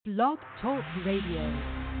Blog Talk Radio.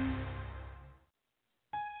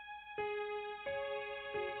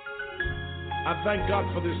 I thank God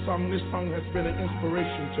for this song. This song has been an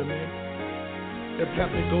inspiration to me. It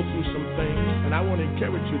helped me go through some things, and I want to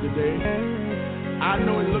encourage you today. I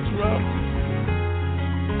know it looks rough.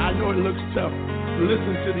 I know it looks tough.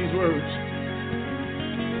 Listen to these words.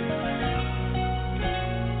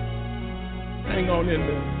 Hang on in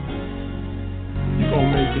there. You're going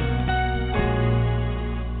to make it.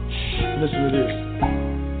 Shh, listen to this.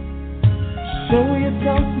 Show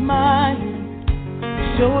yourself mighty.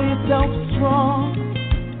 Show yourself strong.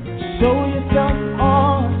 Show yourself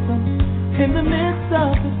awesome in the midst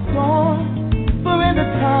of the storm. For in the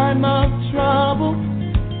time of trouble,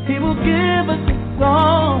 He will give us a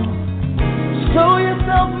song. Show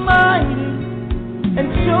yourself mighty and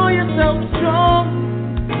show yourself strong.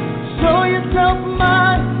 Show yourself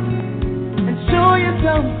mighty and show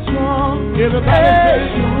yourself strong. Everybody say,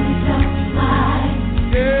 show yourself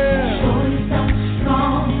mighty. Yeah. Show yourself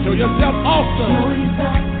strong. Show yourself awesome. Show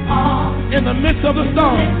yourself awesome in the midst of the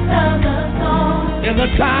storm. In the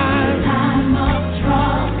time of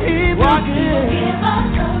trouble, He will give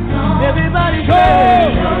us a song. Everybody show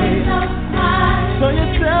yourself mighty. Show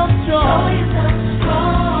yourself strong.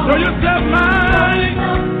 Show yourself mighty.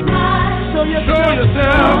 Show yourself. Show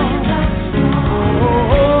yourself.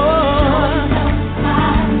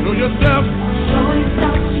 Show yourself.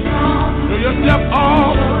 Show yourself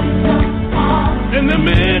all in the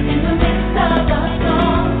midst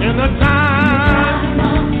in the time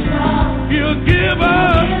He'll give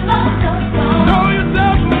us. Show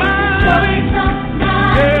yourself mighty.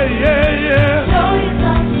 Yeah, yeah, yeah.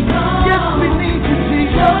 Yes, we need you,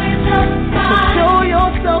 Jesus. So show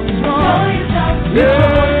yourself strong.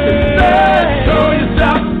 Yeah, show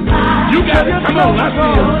yourself. You got it. Come on, let's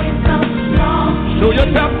see it. Show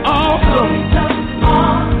yourself awesome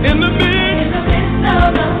in the midst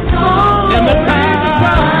in the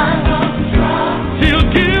time He'll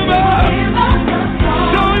give us.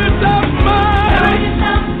 Show yourself mighty.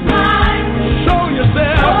 Show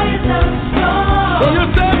yourself. Show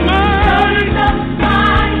yourself mighty.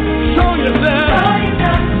 Show yourself.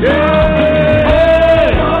 Yeah.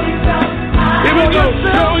 Here we go.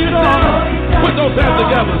 Show yourself. Put those hands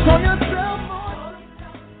together.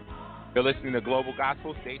 You're listening to Global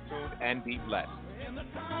Gospel. Stay tuned and be blessed.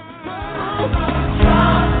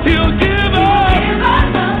 He'll give us.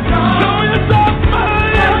 Show yourself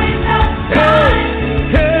mighty. Hey,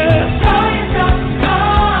 hey.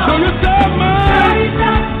 Show yourself mighty.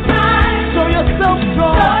 Show yourself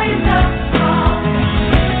strong.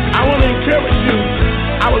 I want to encourage you.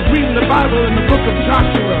 I was reading the Bible in the book of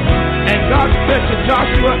Joshua, and God said to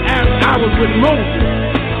Joshua, as I was with Moses,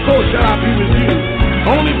 so shall I be with you.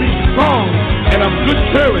 Only be strong and of good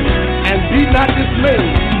courage, and be not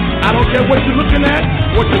dismayed. I don't care what you're looking at,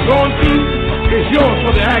 what you're going through, is yours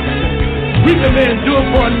for the action. Weeping may endure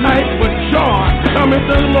for a night, but joy cometh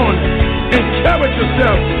in the morning. Encourage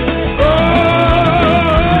yourself. Oh,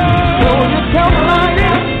 Show yourself mighty.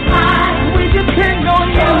 We depend on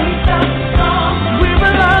you. We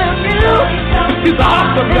rely on you. He's an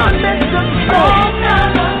awesome God.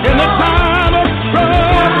 In the time of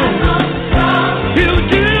trouble, He'll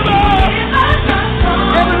give us.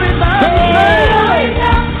 Everybody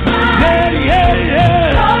Yeah, yeah,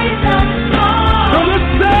 yeah. Show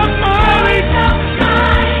yourself mighty.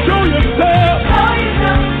 Show yourself.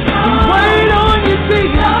 wait on you,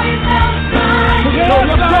 Jesus. Show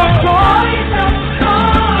yourself.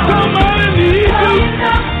 Somebody needs you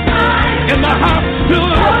in the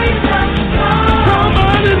hospital.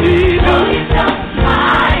 Somebody needs you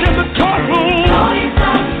in the courtroom.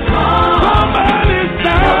 Somebody's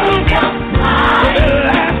down for the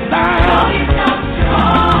last time.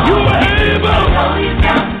 You were able.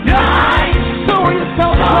 Yeah. Show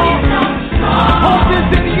yourself strong. Hope is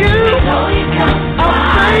in you. Our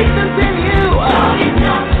faith is in you.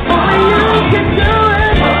 Only you can do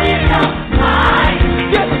it.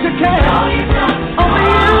 Yes, you can. Only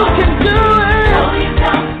you can do it.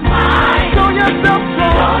 Show yourself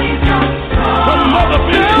strong. Some mother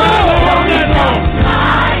been crying all night long.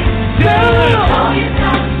 Yeah.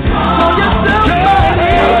 Show yourself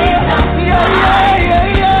mighty. Yeah, yeah,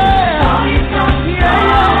 yeah, yeah.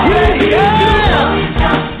 Yeah, yeah.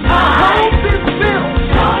 Our hope is built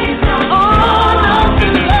on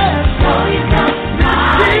nothing less.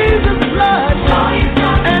 Jesus' blood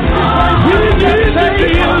and His We need to be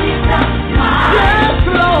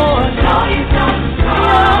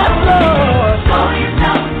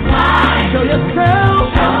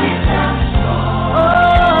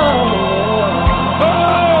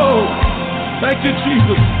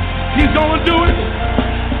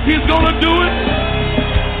He's gonna do it.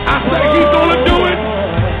 I said he's gonna do it.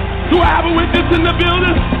 Do I have a witness in the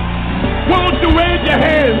building? Why don't you raise your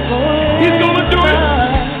hands? He's gonna do it.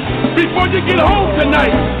 Before you get home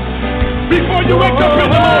tonight. Before you wake up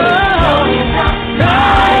in the morning.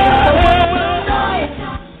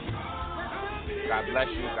 God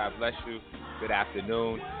bless you. God bless you. Good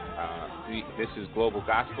afternoon. This is Global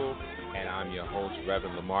Gospel, and I'm your host,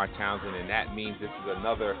 Reverend Lamar Townsend, and that means this is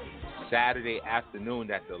another Saturday afternoon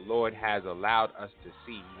that the Lord has allowed us to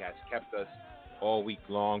see. He has kept us all week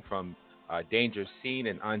long from danger seen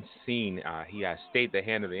and unseen. He has stayed the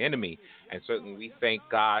hand of the enemy, and certainly we thank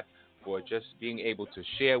God for just being able to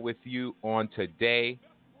share with you on today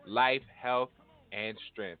life, health, and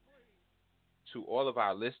strength. To all of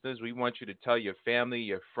our listeners, we want you to tell your family,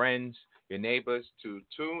 your friends, your neighbors to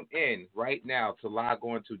tune in right now to log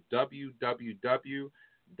on to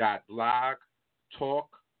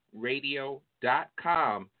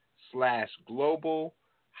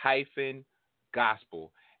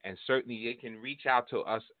www.blogtalkradio.com/global-gospel. And certainly they can reach out to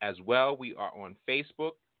us as well. We are on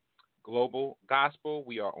Facebook, Global Gospel.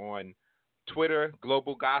 We are on Twitter,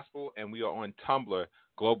 Global Gospel, and we are on Tumblr,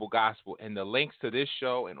 Global Gospel. And the links to this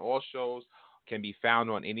show and all shows can be found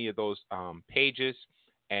on any of those pages.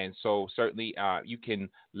 And so certainly you can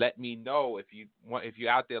let me know if you're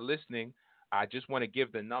out there listening. I just want to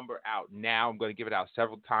give the number out now. I'm going to give it out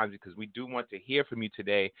several times because we do want to hear from you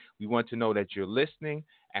today. We want to know that you're listening,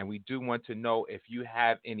 and we do want to know if you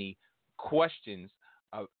have any questions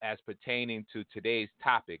as pertaining to today's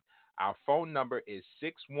topic. Our phone number is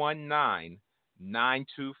 619-924-0800.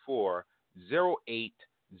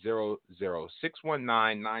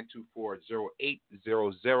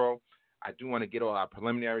 619-924-0800. I do want to get all our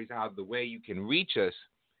preliminaries out of the way. You can reach us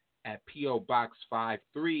at P.O. Box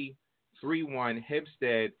 5331,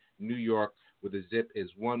 Hempstead, New York, where the zip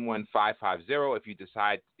is 11550. If you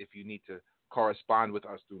decide if you need to correspond with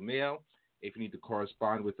us through mail, if you need to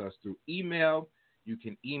correspond with us through email, you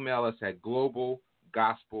can email us at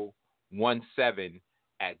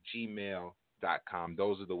globalgospel17@gmail.com.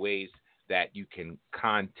 Those are the ways that you can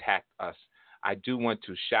contact us. I do want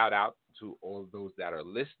to shout out to all of those that are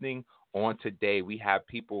listening on today. We have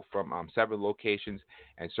people from several locations,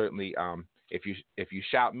 and certainly if you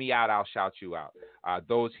shout me out, I'll shout you out.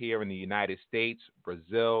 Those here in the United States,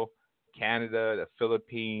 Brazil, Canada, the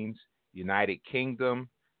Philippines, United Kingdom,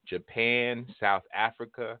 Japan, South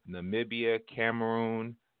Africa, Namibia,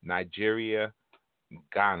 Cameroon, Nigeria,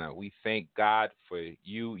 Ghana. We thank God for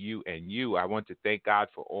you, and you. I want to thank God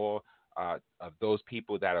for all of those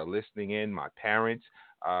people that are listening in, my parents,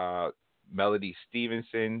 Melody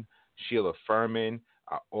Stevenson, Sheila Furman,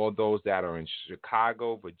 all those that are in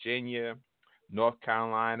Chicago, Virginia, North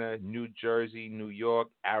Carolina, New Jersey, New York,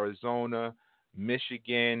 Arizona,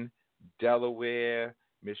 Michigan, Delaware,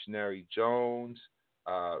 Missionary Jones,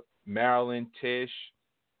 Maryland, Tish,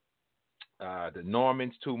 the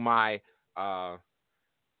Normans, to my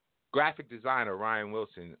graphic designer, Ryan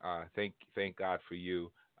Wilson. Thank God for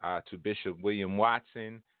you. To Bishop William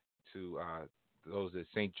Watson, to those at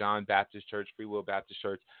St. John Baptist Church, Free Will Baptist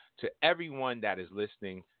Church, to everyone that is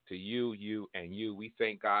listening, to you, and you. We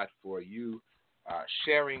thank God for you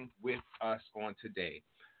sharing with us on today.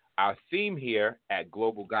 Our theme here at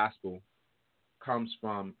Global Gospel comes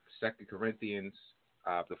from 2 Corinthians,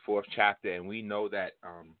 the 4th chapter, and we know that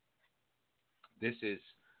this is,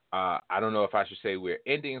 I don't know if I should say we're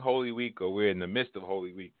ending Holy Week or we're in the midst of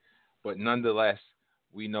Holy Week, but nonetheless,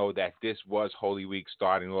 we know that this was Holy Week,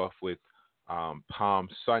 starting off with Palm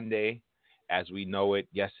Sunday, as we know it.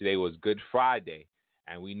 Yesterday was Good Friday,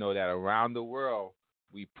 and we know that around the world,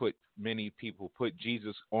 many people put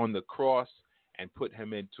Jesus on the cross and put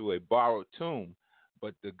him into a borrowed tomb.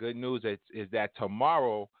 But the good news is that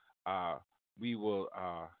tomorrow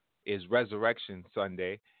is Resurrection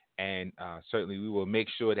Sunday, and certainly we will make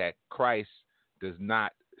sure that Christ does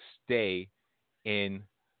not stay in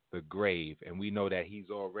the grave, and we know that he's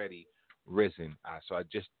already risen. So I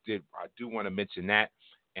do want to mention that,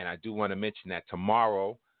 and I do want to mention that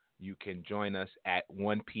tomorrow you can join us at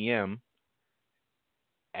 1 p.m.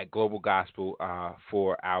 at Global Gospel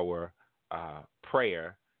for our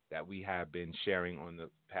prayer that we have been sharing on the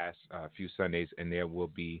past few Sundays, and there will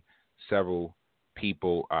be several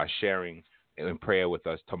people sharing in prayer with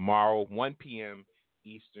us tomorrow, 1 p.m.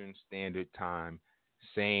 Eastern Standard Time,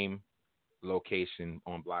 same location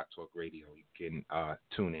on Blog Talk Radio. You can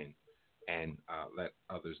tune in and let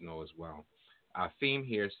others know as well. Our theme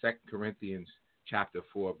here is 2 Corinthians chapter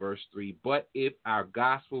 4, verse 3. But if our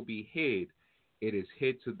gospel be hid, it is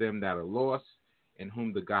hid to them that are lost, in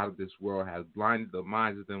whom the God of this world has blinded the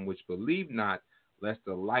minds of them which believe not, lest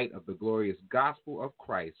the light of the glorious gospel of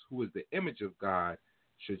Christ, who is the image of God,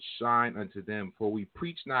 should shine unto them. For we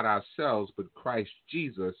preach not ourselves, but Christ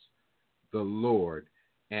Jesus the Lord,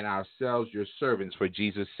 and ourselves your servants for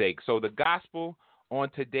Jesus' sake. So the gospel on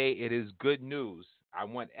today, it is good news. I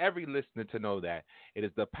want every listener to know that. It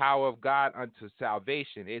is the power of God unto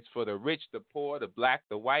salvation. It's for the rich, the poor, the black,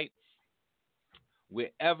 the white,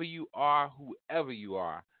 wherever you are, whoever you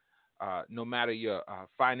are. No matter your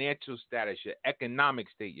financial status, your economic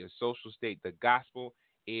state, your social state, the gospel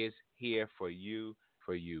is here for you,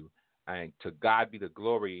 And to God be the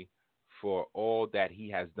glory for all that he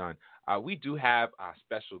has done. We do have our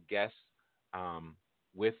special guests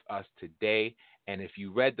with us today. And if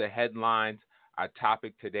you read the headlines, our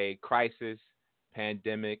topic today, crisis,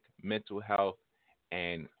 pandemic, mental health,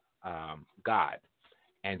 and God.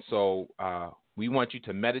 And so we want you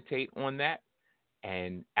to meditate on that.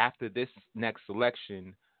 And after this next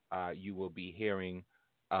selection, you will be hearing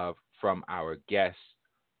from our guests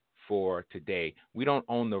for today. We don't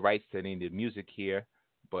own the rights to any of the music here,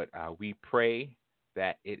 but we pray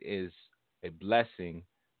that it is a blessing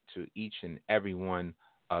to each and every one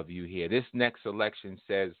of you here. This next selection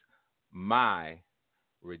says, My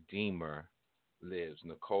Redeemer Lives.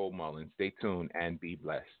 Nicole Mullins. Stay tuned and be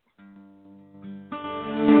blessed.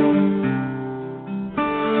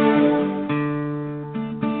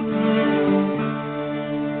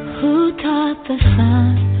 Who taught the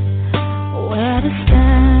sun where to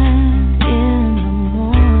stand in the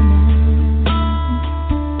morning?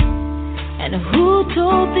 And who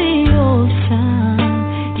told the ocean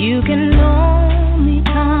you can only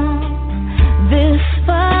come this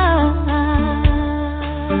far?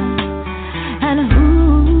 And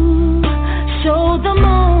who showed the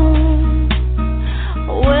moon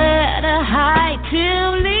where to hide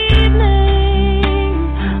till evening?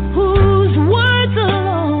 Whose words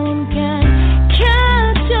alone can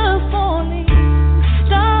catch a falling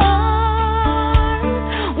star?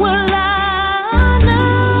 Well, I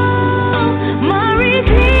know my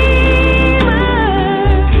Redeemer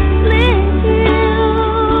lives.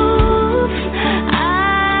 I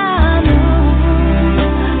know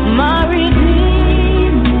my Redeemer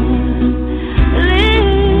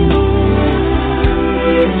lives.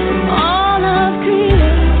 All of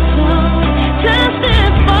creation testifies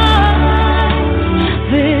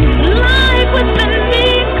this life within me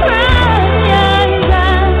cries.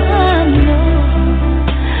 I know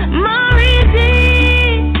my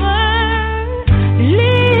Redeemer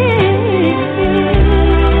lives.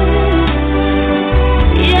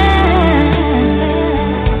 Yeah,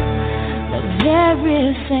 the very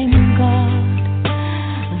same God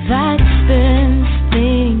that spins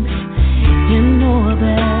things in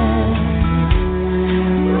orbit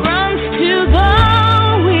runs to the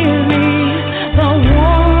weary, the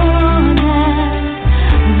worn and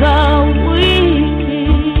the weak,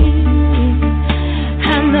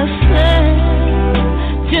 and the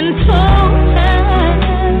gentle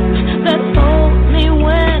hands that hold me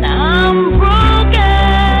when I'm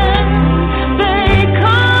broken. They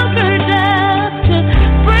conquer death to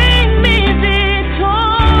bring me victory.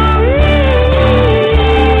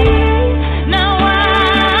 Now I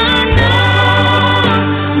know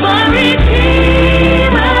my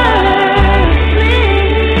Redeemer lives.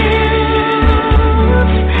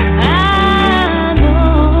 I know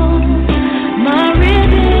my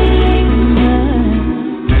Redeemer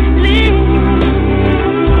lives.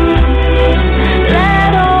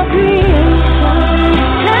 Let all creation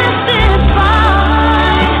testify.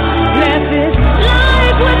 Let this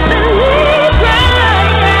life within me cry.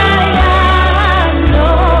 I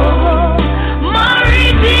know my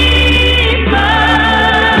Redeemer.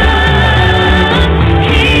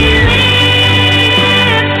 He lives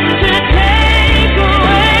to take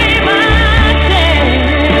away my sin,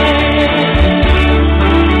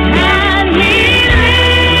 and He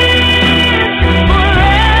lives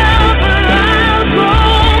forever. I'll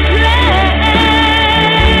proclaim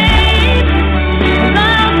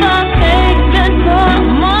that the payment of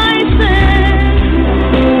my sin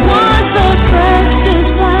was the precious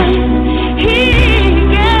life He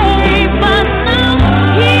gave, but now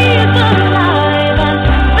He's alive and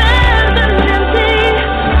there's an empty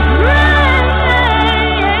grave.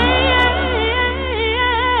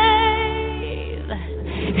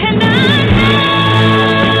 And I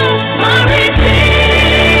know my Redeemer.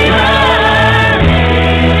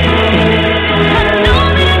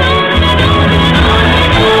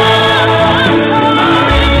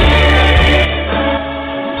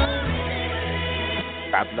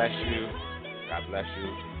 God bless you. God bless you.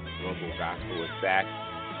 Global Gospel is back,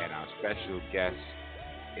 and our special guest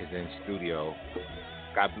is in studio.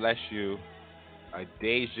 God bless you.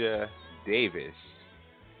 Adaysia Davis.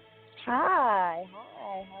 Hi,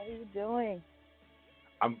 how are you doing?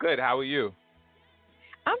 I'm good. How are you?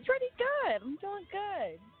 I'm pretty good. I'm doing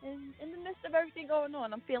good. In the midst of everything going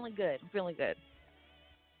on, I'm feeling good.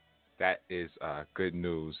 That is good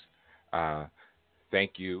news. Uh,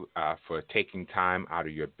 Thank you for taking time out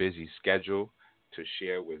of your busy schedule to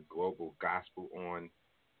share with Global Gospel on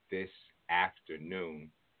this afternoon.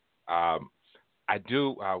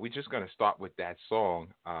 We're just going to start with that song.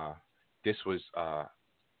 This was a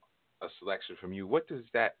selection from you. What does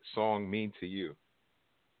that song mean to you?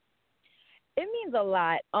 It means a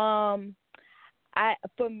lot.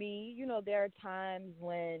 For me, there are times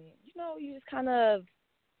when, you just kind of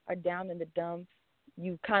are down in the dumps.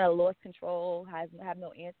 You kind of lost control, have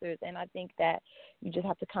no answers, and I think that you just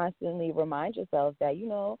have to constantly remind yourself that,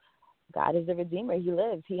 God is a redeemer. He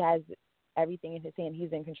lives. He has everything in his hand.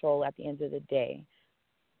 He's in control at the end of the day.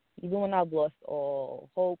 Even when I've lost all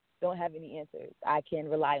hope, don't have any answers, I can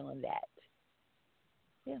rely on that.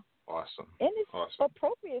 Yeah. Awesome. And it's awesome.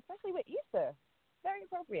 appropriate, especially with Easter. Very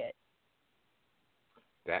appropriate.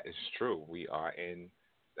 That is true. We are in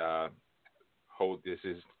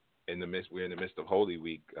we're in the midst of Holy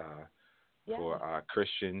Week for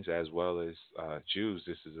Christians as well as Jews.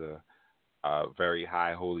 This is a very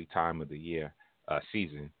high holy time of the year,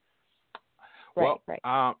 season.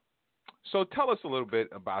 Right. So tell us a little bit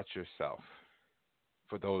about yourself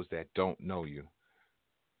for those that don't know you.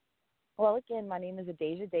 Well, again, my name is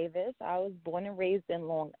Adaysia Davis. I was born and raised in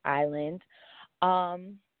Long Island.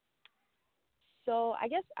 So I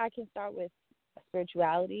guess I can start with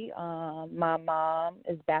spirituality. My mom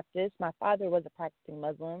is Baptist. My father was a practicing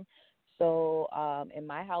Muslim. So in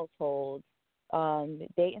my household,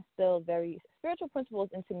 they instilled very spiritual principles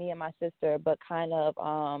into me and my sister, but kind of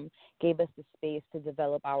gave us the space to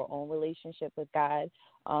develop our own relationship with God,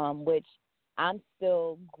 which I'm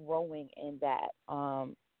still growing in that.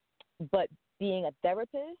 But being a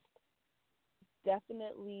therapist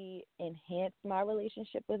definitely enhanced my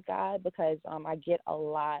relationship with God because I get a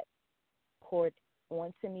lot poured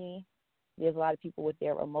onto me. There's a lot of people with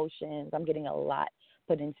their emotions. I'm getting a lot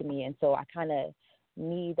put into me. And so I kind of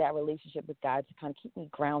need that relationship with God to kind of keep me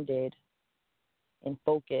grounded and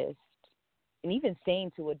focused and even sane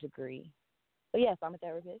to a degree. But yes, I'm a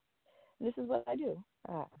therapist. And this is what I do.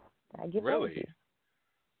 I give Really? therapy.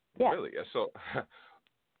 Yeah. Really? So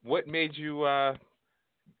what made you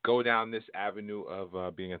go down this avenue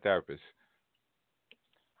of being a therapist?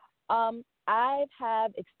 I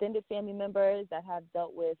have extended family members that have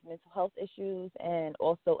dealt with mental health issues and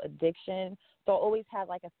also addiction. So I always had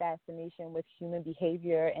like a fascination with human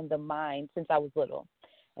behavior and the mind since I was little.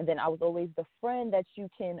 And then I was always the friend that you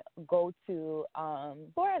can go to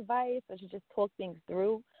for advice or to just talk things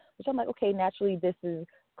through, which I'm like, okay, naturally this is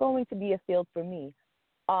going to be a field for me.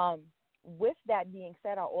 With that being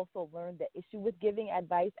said, I also learned the issue with giving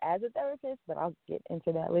advice as a therapist, but I'll get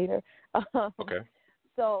into that later. Okay.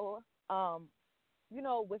 So,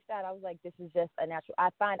 with that, I was like, this is just a natural. I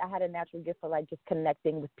find I had a natural gift for like just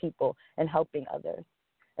connecting with people and helping others,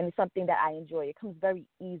 and it's something that I enjoy. It comes very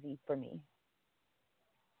easy for me.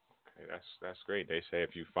 Okay, that's great. They say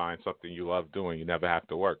if you find something you love doing, you never have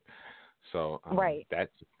to work. So right.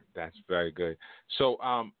 That's very good. So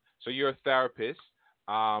so you're a therapist.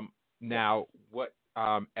 Now, what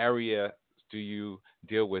area do you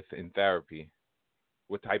deal with in therapy?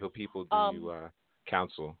 What type of people do you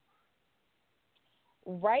counsel?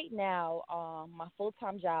 Right now, my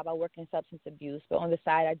full-time job, I work in substance abuse, but on the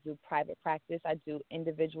side, I do private practice. I do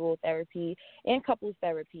individual therapy and couples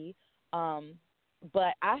therapy.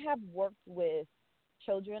 But I have worked with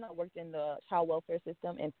children. I worked in the child welfare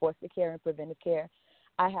system in foster care and preventive care.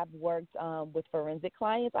 I have worked with forensic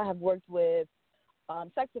clients. I have worked with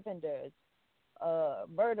sex offenders,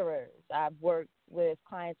 murderers. I've worked with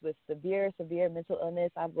clients with severe mental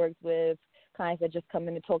illness. I've worked with clients that just come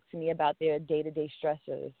in and talk to me about their day-to-day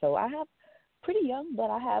stressors. So I have pretty young, but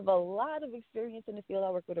I have a lot of experience in the field. I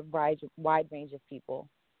work with a wide range of people.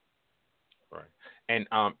 Right. And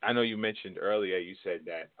I know you mentioned earlier, you said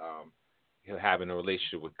that having a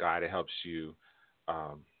relationship with God, it helps you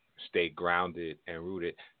stay grounded and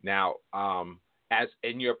rooted. Now, as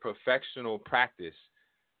in your professional practice,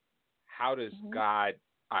 how does God,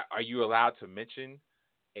 are you allowed to mention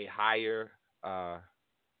a higher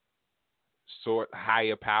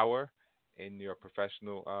power in your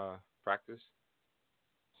professional practice?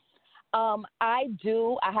 I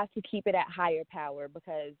do. I have to keep it at higher power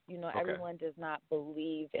because, Okay. everyone does not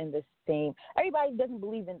believe in the same, everybody doesn't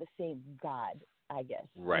believe in the same God. I guess.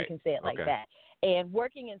 Right. You can say it like Okay. that. And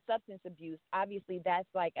working in substance abuse, obviously that's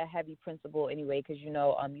like a heavy principle anyway, because, you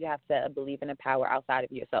have to believe in a power outside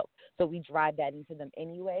of yourself. So we drive that into them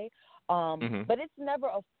anyway. Mm-hmm. But it's never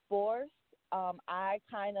a force. I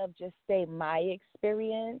kind of just say my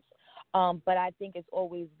experience. But I think it's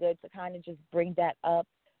always good to kind of just bring that up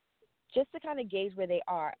just to kind of gauge where they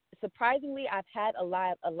are. Surprisingly, I've had a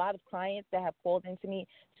lot of clients that have called into me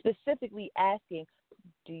specifically asking,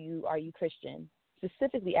 are you Christian?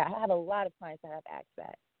 Specifically, I have a lot of clients that have asked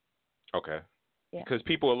that. Okay. Yeah. Because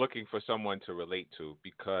people are looking for someone to relate to,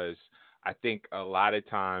 because I think a lot of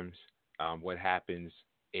times what happens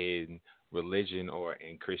in religion or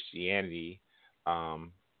in Christianity,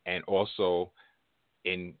 and also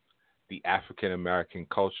in the African American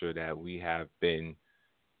culture, that we have been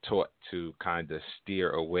taught to kind of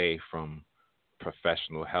steer away from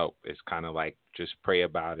professional help. It's kind of like just pray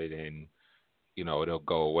about it and, it'll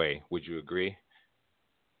go away. Would you agree?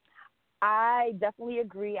 I definitely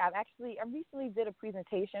agree. I recently did a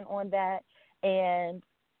presentation on that, and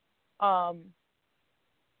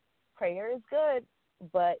prayer is good,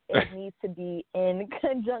 but it needs to be in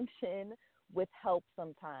conjunction with help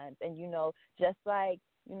sometimes. And, just like,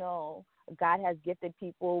 God has gifted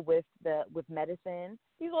people with medicine,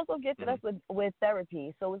 He's also gifted us with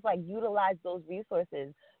therapy. So it's like, utilize those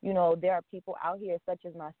resources. There are people out here such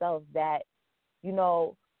as myself that,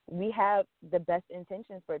 we have the best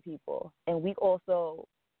intentions for people, and we also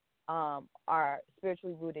are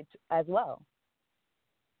spiritually rooted as well,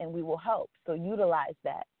 and we will help. So utilize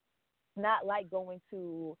that. Not like going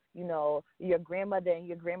to, your grandmother, and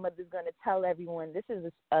your grandmother's going to tell everyone this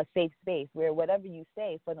is a safe space where whatever you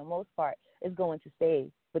say, for the most part, is going to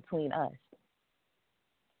stay between us.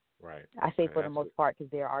 Right. I say for the most part,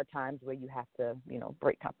 because there are times where you have to,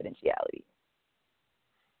 break confidentiality.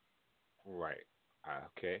 Right.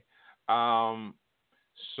 Okay.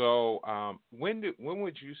 So when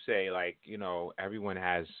would you say, like, everyone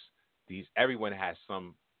has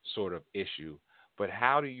some sort of issue, but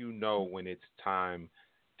how do you know when it's time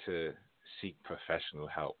to seek professional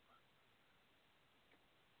help?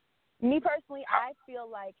 Me personally, I feel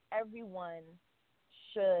like everyone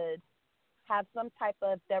should have some type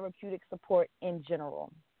of therapeutic support in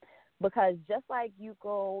general, because just like you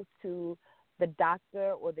go to the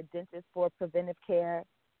doctor or the dentist for preventive care,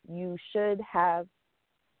 you should have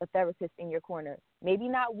a therapist in your corner. Maybe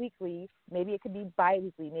not weekly, maybe it could be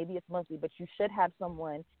bi-weekly, maybe it's monthly, but you should have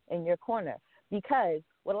someone in your corner. Because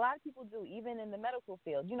what a lot of people do, even in the medical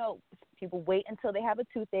field, people wait until they have a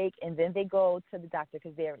toothache and then they go to the doctor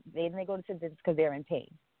because they go to the dentist because they're in pain.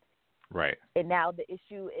 Right. And now the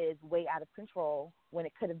issue is way out of control when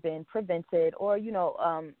it could have been prevented or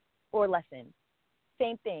or lessened.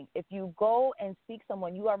 Same thing. If you go and seek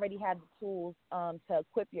someone, you already have the tools to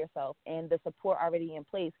equip yourself and the support already in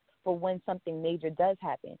place for when something major does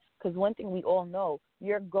happen. Because one thing we all know,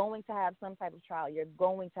 you're going to have some type of trial. You're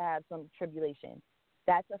going to have some tribulation.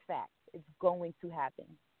 That's a fact. It's going to happen.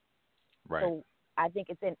 Right. So I think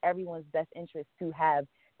it's in everyone's best interest to have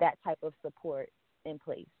that type of support in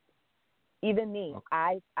place. Even me,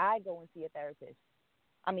 okay. I go and see a therapist.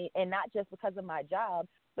 I mean, and not just because of my job,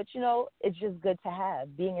 but, it's just good to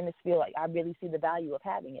have. Being in this field, like, I really see the value of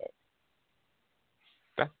having it.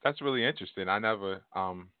 That's really interesting. I never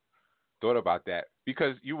thought about that,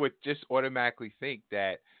 because you would just automatically think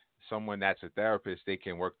that someone that's a therapist, they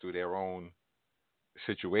can work through their own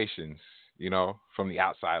situations, from the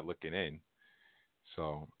outside looking in.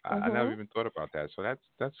 So I never even thought about that. So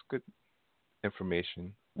that's good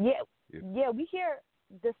information. Yeah, we hear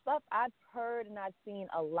the stuff I've heard and I've seen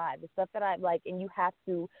a lot, the stuff that I like, and you have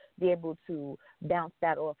to be able to bounce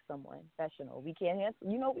that off someone professional. We can't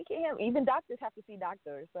handle, even doctors have to see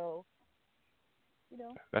doctors. So,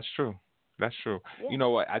 That's true. That's true. Yeah. You know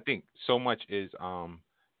what? I think so much is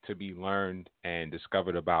to be learned and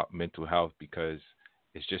discovered about mental health, because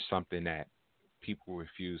it's just something that people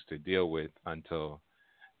refuse to deal with until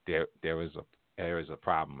there is a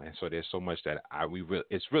problem. And so there's so much that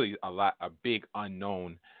it's really a big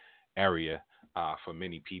unknown area for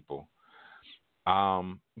many people.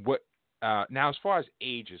 Now, as far as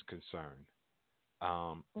age is concerned,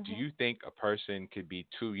 do you think a person could be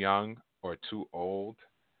too young or too old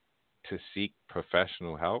to seek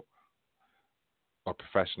professional help or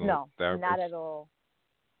professional therapist? No, not at all.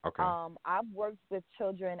 Okay. I've worked with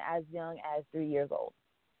children as young as 3 years old.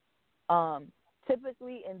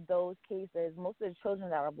 Typically, in those cases, most of the children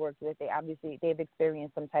that I've worked with, they've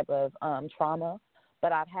experienced some type of trauma.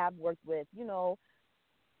 But I have worked with,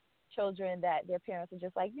 children that their parents are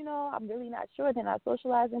just like, I'm really not sure. They're not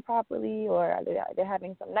socializing properly, or they're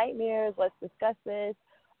having some nightmares. Let's discuss this.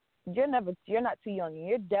 you're not too young, and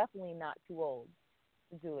you're definitely not too old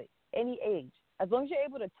to do it. Any age, as long as you're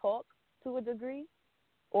able to talk to a degree,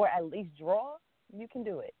 or at least draw, you can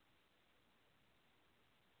do it.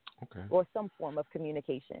 Okay. Or some form of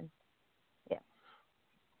communication. Yeah.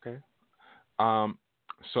 Okay. I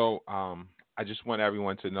just want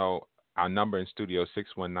everyone to know our number in studio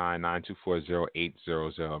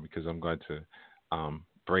 619-924-0800 because I'm going to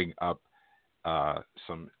bring up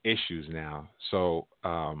some issues now. So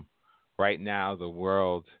right now the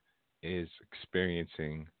world is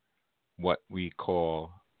experiencing what we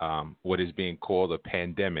call what is being called a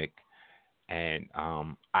pandemic, and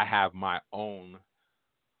I have my own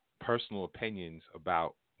personal opinions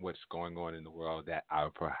about what's going on in the world that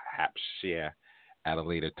I'll perhaps share at a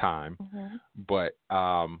later time. Mm-hmm. But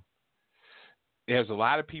there's a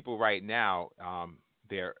lot of people right now,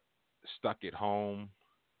 they're stuck at home,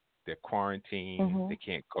 they're quarantined, Mm-hmm. they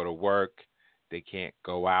can't go to work, they can't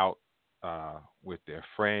go out with their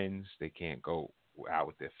friends, they can't go out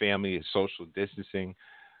with their family, it's social distancing.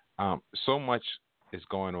 So much is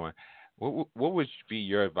going on. What would be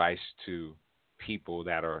your advice to people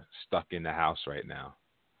that are stuck in the house right now?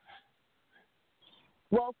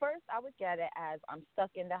 Well, first, I would get it as I'm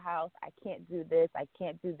stuck in the house. I can't do this. I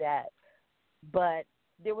can't do that. But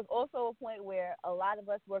there was also a point where a lot of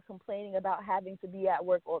us were complaining about having to be at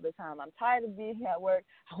work all the time. I'm tired of being at work.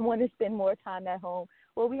 I want to spend more time at home.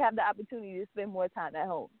 Well, we have the opportunity to spend more time at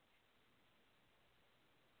home.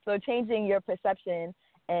 So changing your perception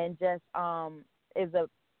and just is a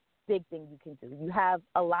big thing you can do. You have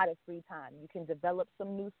a lot of free time. You can develop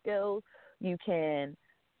some new skills. You can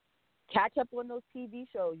catch up on those TV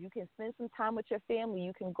shows. You can spend some time with your family.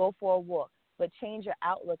 You can go for a walk, but change your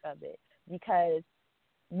outlook of it because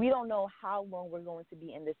we don't know how long we're going to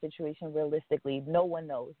be in this situation realistically. No one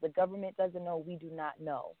knows. The government doesn't know. We do not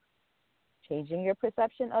know. Changing your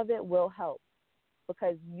perception of it will help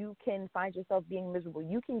because you can find yourself being miserable.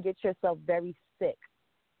 You can get yourself very sick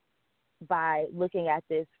by looking at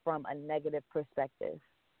this from a negative perspective.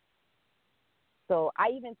 So I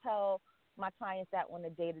even tell my clients that on a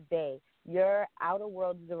day-to-day, your outer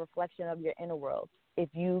world is a reflection of your inner world.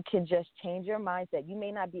 If you can just change your mindset, you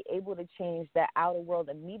may not be able to change that outer world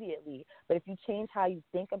immediately, but if you change how you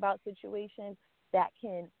think about situations, that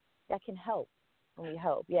can help. Only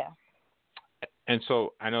help, yeah. And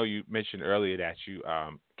so I know you mentioned earlier that you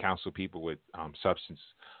counsel people with substance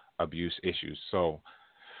abuse issues. So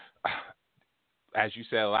as you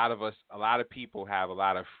said, a lot of people have a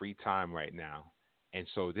lot of free time right now. And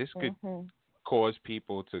so this could cause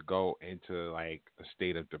people to go into like a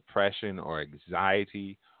state of depression or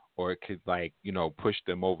anxiety, or it could push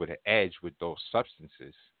them over the edge with those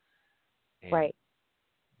substances. And right.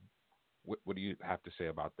 What do you have to say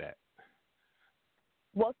about that?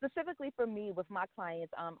 Well, specifically for me with my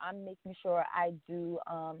clients, I'm making sure I do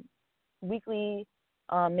weekly,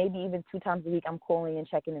 maybe even 2 times a week, I'm calling and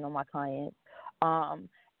checking in on my clients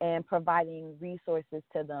and providing resources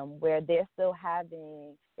to them where they're still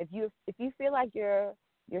having. If you feel like you're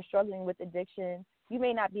struggling with addiction, you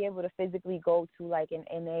may not be able to physically go to like an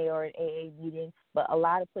NA or an AA meeting, but a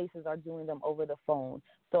lot of places are doing them over the phone.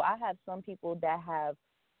 So I have some people that have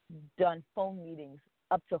done phone meetings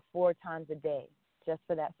up to 4 times a day just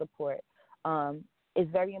for that support. It's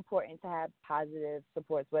very important to have positive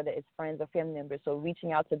supports, whether it's friends or family members. So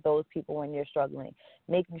reaching out to those people when you're struggling,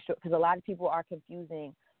 making sure, because a lot of people are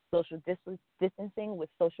confusing social distancing with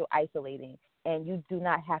social isolating, and you do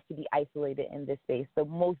not have to be isolated in this space. The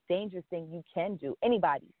most dangerous thing you can do,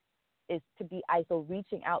 anybody, is to be isolated,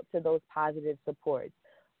 reaching out to those positive supports.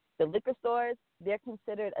 The liquor stores, they're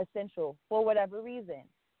considered essential for whatever reason.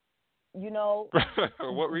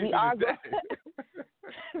 What reason is that?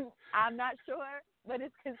 I'm not sure, but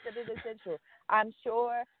it's considered essential. I'm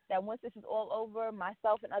sure that once this is all over,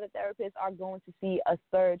 myself and other therapists are going to see a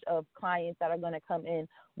surge of clients that are going to come in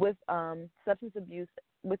with substance abuse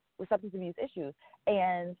issues.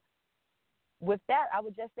 And with that, I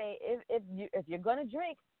would just say if you're going to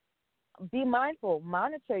drink, be mindful,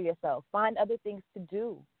 monitor yourself, find other things to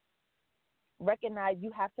do.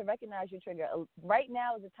 You have to recognize your trigger. Right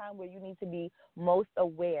now is the time where you need to be most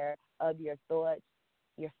aware of your thoughts,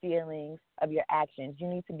 your feelings, of your actions. You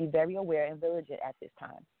need to be very aware and vigilant at this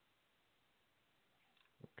time.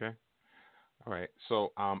 Okay. All right.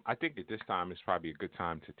 So I think at this time is probably a good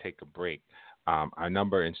time to take a break. Our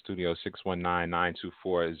number in studio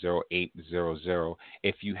 619-924-0800.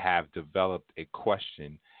 If you have developed a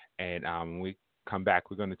question, and when we come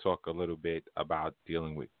back, we're going to talk a little bit about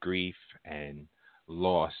dealing with grief and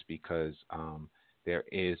loss because there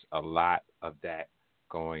is a lot of that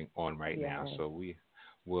going on right now. So we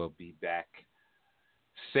will be back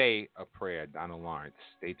Say a Prayer, Donna Lawrence.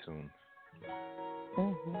 Stay tuned.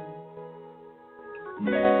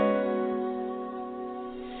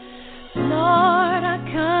 Lord, I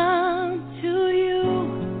come to you.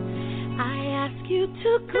 I ask you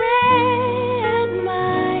to grant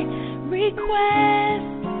my request.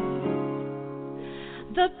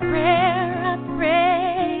 The prayer I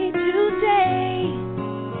pray today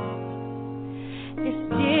is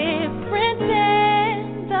different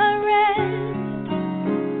than the rest.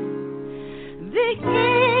 The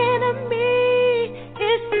enemy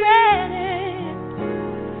is threatened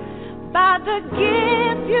by the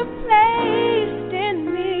gift you placed in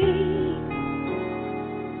me.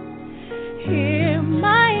 Hear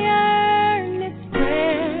my earnest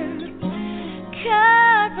prayer,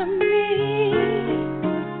 cover me.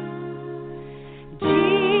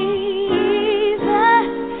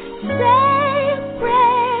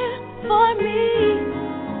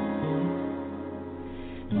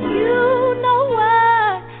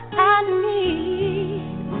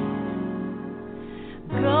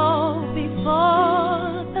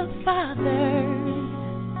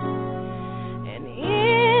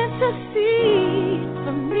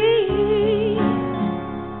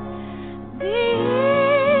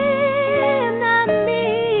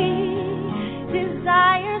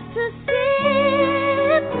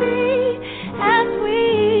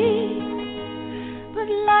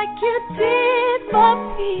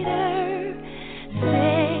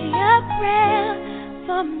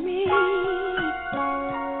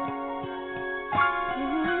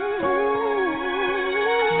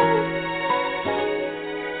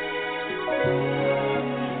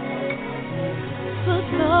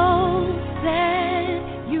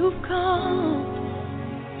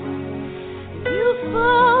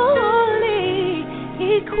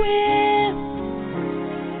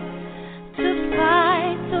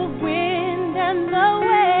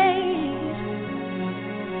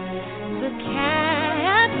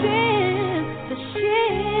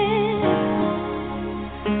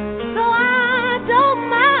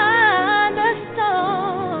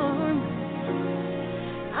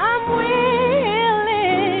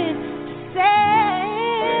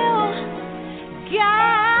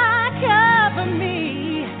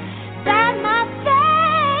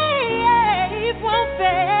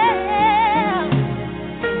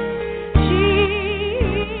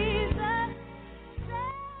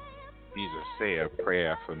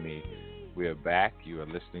 For me. We are back. You are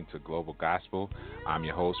listening to Global Gospel. I'm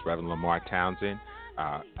your host, Reverend Lamar Townsend.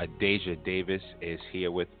 Adaysia Davis is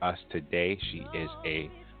here with us today. She is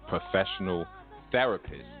a professional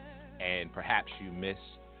therapist, and perhaps you missed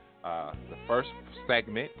the first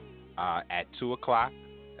segment at 2 o'clock.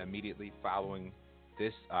 Immediately following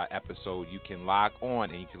this episode, you can log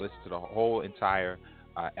on and you can listen to the whole entire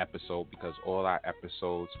episode because all our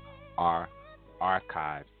episodes are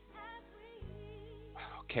archived.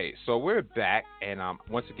 Okay, so we're back, and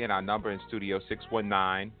once again, our number in studio,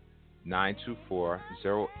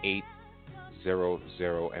 619-924-0800,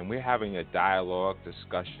 and we're having a dialogue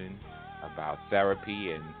discussion about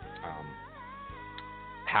therapy and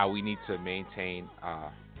how we need to maintain a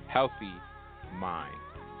healthy mind.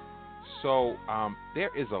 So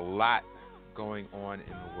there is a lot going on in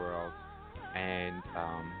the world, and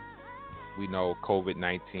we know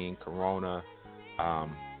COVID-19, Corona,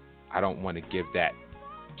 I don't want to give that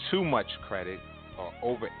too much credit or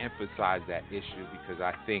overemphasize that issue because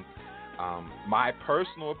I think my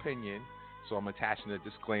personal opinion, so I'm attaching a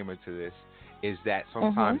disclaimer to this, is that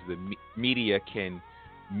sometimes the media can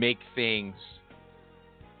make things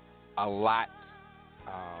a lot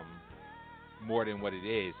more than what it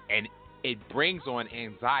is, and it brings on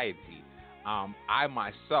anxiety. I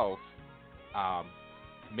myself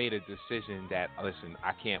made a decision that, listen,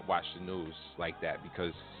 I can't watch the news like that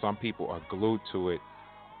because some people are glued to it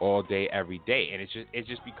all day, every day, and it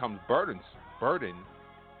just becomes burdensome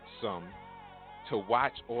to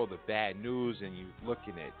watch all the bad news. And you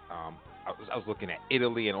looking at I was looking at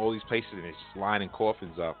Italy and all these places, and it's just lining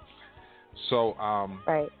coffins up. So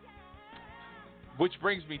right. Which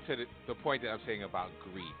brings me to the point that I'm saying about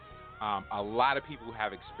grief. A lot of people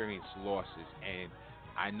have experienced losses, and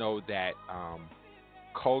I know that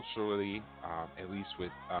culturally, at least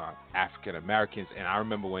with African Americans, and I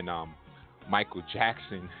remember when Michael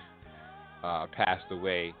Jackson passed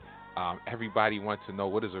away, everybody wants to know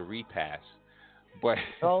what is a repast. But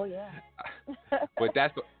oh yeah, but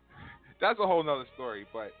that's a whole nother story.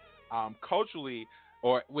 But culturally,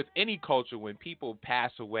 or with any culture, when people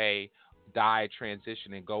pass away, die,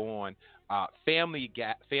 transition, and go on,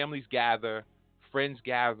 families gather, friends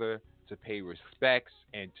gather to pay respects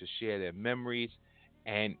and to share their memories.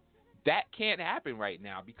 And that can't happen right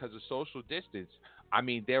now because of social distance. I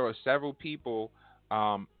mean, there are several people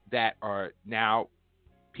that are now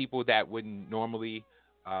people that wouldn't normally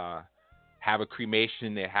have a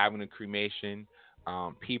cremation. They're having a cremation.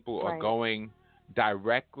 People are going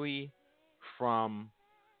directly from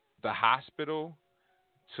the hospital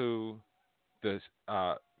to the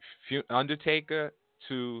undertaker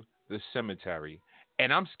to the cemetery.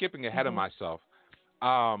 And I'm skipping ahead of myself.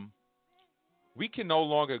 We can no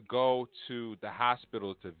longer go to the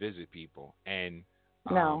hospital to visit people, and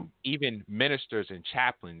even ministers and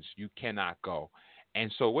chaplains, you cannot go.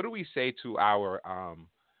 And so what do we say to our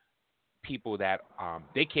people that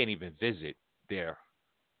they can't even visit their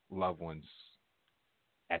loved ones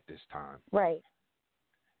at this time? Right.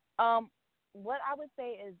 What I would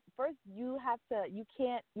say is, first, you have to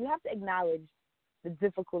acknowledge the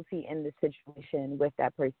difficulty in the situation with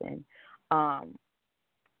that person.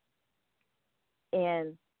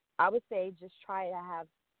 And I would say just try to have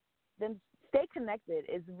them stay connected.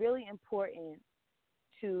 It's really important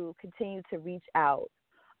to continue to reach out.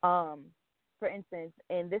 For instance,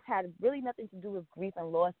 and this had really nothing to do with grief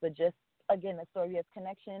and loss, but just, again, a story of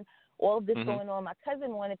connection. All of this going on, my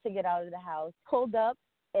cousin wanted to get out of the house, pulled up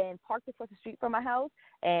and parked across the street from my house,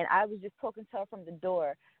 and I was just talking to her from the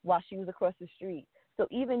door while she was across the street. So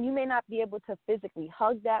even you may not be able to physically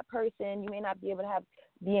hug that person, you may not be able to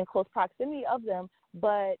be in close proximity of them,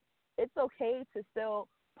 but it's okay to still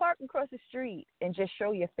park across the street and just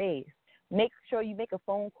show your face. Make sure you make a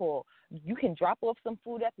phone call. You can drop off some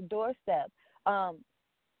food at the doorstep.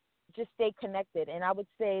 Just stay connected. And I would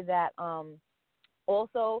say that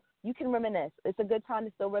also you can reminisce. It's a good time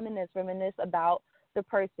to still reminisce about the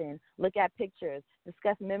person, look at pictures,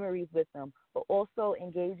 discuss memories with them, but also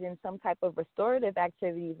engage in some type of restorative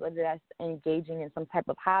activities, whether that's engaging in some type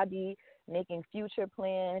of hobby, making future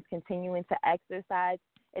plans, continuing to exercise.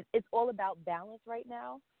 It's all about balance right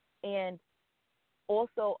now. And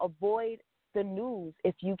also avoid the news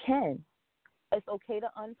if you can. It's okay to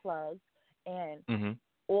unplug. And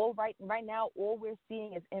right now, all we're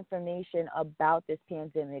seeing is information about this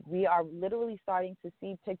pandemic. We are literally starting to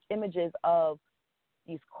see images of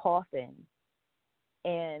these coffins.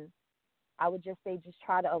 And I would just say just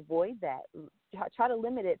try to avoid that. Try to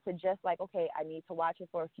limit it to just like, okay, I need to watch it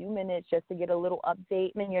for a few minutes just to get a little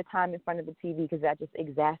update in your time in front of the TV, because that just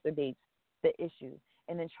exacerbates the issue.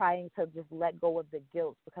 And then trying to just let go of the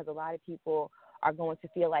guilt, because a lot of people are going to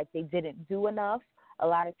feel like they didn't do enough. A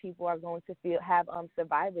lot of people are going to have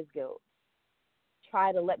survivor's guilt.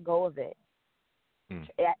 Try to let go of it,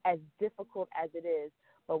 as difficult as it is.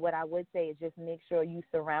 But what I would say is just make sure you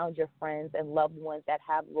surround your friends and loved ones that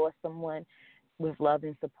have lost someone with love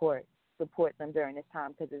and support. Support them during this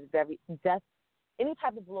time, because any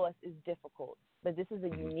type of loss is difficult. But this is a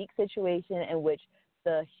unique situation in which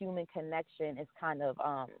the human connection is kind of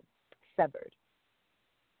severed.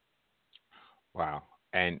 Wow.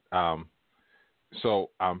 And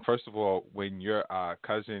so first of all, when your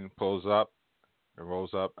cousin pulls up and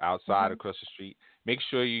rolls up outside across the street, make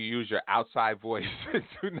sure you use your outside voice.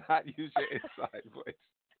 Do not use your inside voice.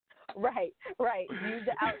 Right. Use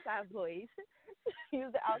the outside voice.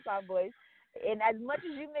 Use the outside voice. And as much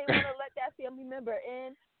as you may want to let that family member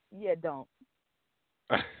in, don't.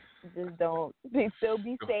 Just don't. Still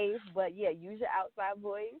be safe, but use your outside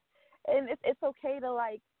voice. And it's okay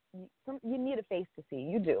to you need a face to see.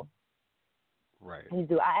 You do. Right. You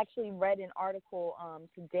do. I actually read an article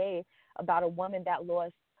today about a woman that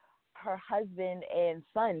lost her husband and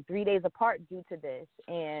son 3 days apart due to this,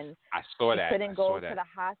 and I saw that. She couldn't go to the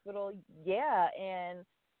hospital. Yeah, and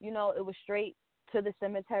it was straight to the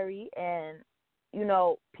cemetery, and she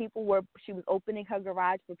was opening her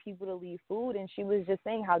garage for people to leave food, and she was just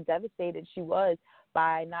saying how devastated she was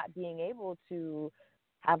by not being able to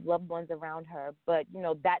have loved ones around her. But,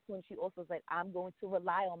 that's when she also said, I'm going to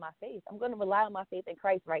rely on my faith. I'm going to rely on my faith in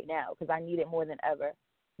Christ right now because I need it more than ever.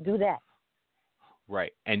 Do that.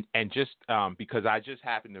 Right. And just because I just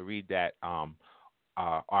happened to read that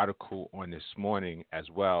article on this morning as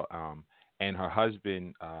well, and her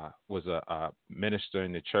husband was a minister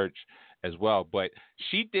in the church as well. But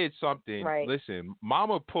she did something. Right. Listen,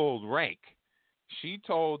 Mama pulled rank. She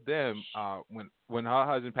told them when her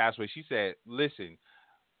husband passed away, she said, listen,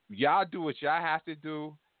 y'all do what y'all have to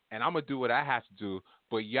do, and I'm going to do what I have to do,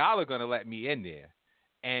 but y'all are going to let me in there.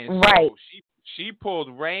 And so she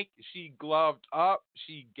pulled rank, she gloved up,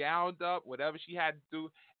 she gowned up, whatever she had to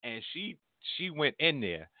do, and she went in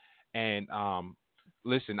there. And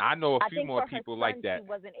listen, I know a few more people like that. She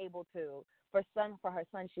wasn't able to. For her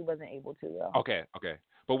son, she wasn't able to though. Okay.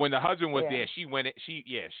 But when the husband was there, she went.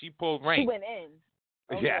 She pulled rank. She went in.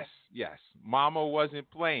 Oh, yes. Mama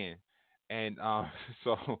wasn't playing. And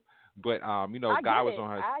so, but I God get was it. on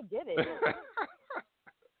her. I get it.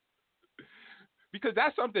 Because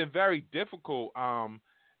that's something very difficult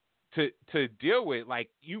to deal with. Like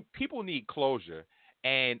people need closure,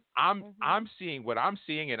 and I'm seeing what I'm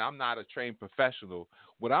seeing, and I'm not a trained professional.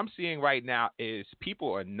 What I'm seeing right now is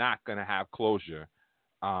people are not going to have closure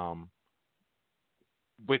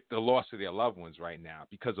with the loss of their loved ones right now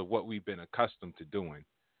because of what we've been accustomed to doing.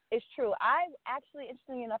 It's true. I actually,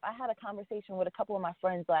 interestingly enough, I had a conversation with a couple of my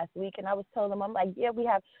friends last week, and I was telling them, I'm like, yeah, we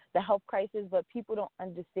have the health crisis, but people don't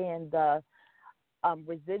understand the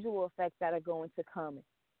residual effects that are going to come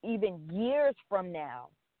even years from now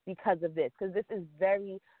because of this, because this is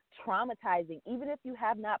very traumatizing. Even if you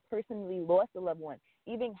have not personally lost a loved one,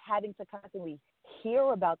 even having to constantly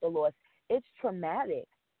hear about the loss, it's traumatic.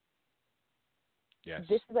 Yes.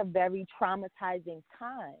 This is a very traumatizing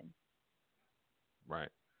time. Right.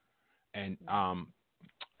 And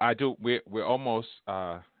we're almost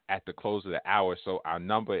at the close of the hour. So our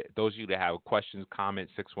number, those of you that have questions,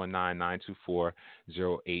 comments, 619-924-0800,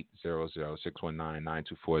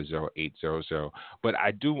 619-924-0800. But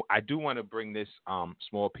I do want to bring this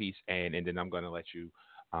small piece and then I'm going to let you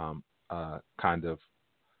kind of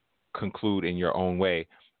conclude in your own way.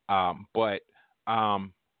 But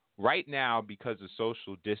right now, because of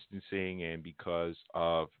social distancing and because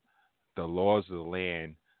of the laws of the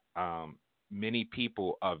land, many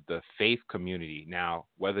people of the faith community, now,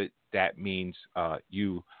 whether that means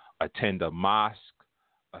you attend a mosque,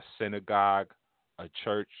 a synagogue, a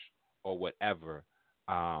church, or whatever,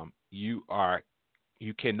 you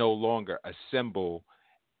can no longer assemble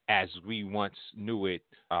as we once knew it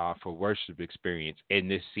for worship experience in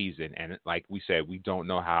this season. And like we said, we don't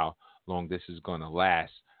know how long this is going to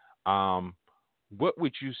last. What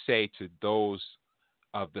would you say to those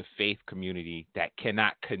of the faith community that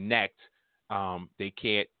cannot connect? They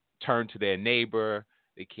can't turn to their neighbor.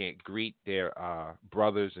 They can't greet their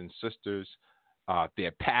brothers and sisters,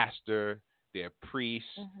 their pastor, their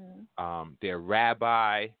priest, their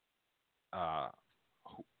rabbi.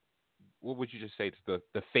 What would you just say to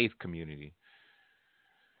the faith community?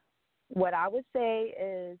 What I would say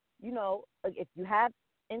is, if you have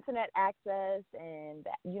internet access and,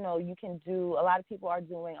 you can do, a lot of people are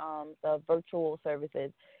doing the virtual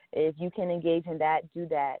services. If you can engage in that, do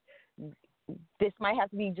that. This might have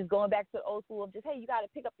to be just going back to the old school of just, hey, you got to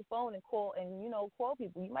pick up the phone and call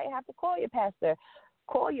people. You might have to call your pastor,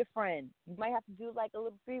 call your friend. You might have to do like a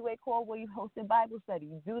little three-way call where you host a Bible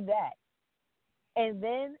study. Do that. And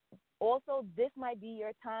then also, this might be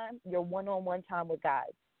your time, your one-on-one time with God.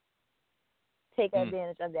 Take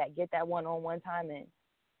advantage of that. Get that one-on-one time in.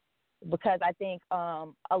 Because I think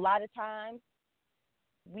a lot of times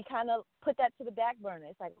we kind of put that to the back burner.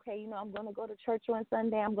 It's like, okay, I'm going to go to church on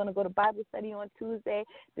Sunday. I'm going to go to Bible study on Tuesday.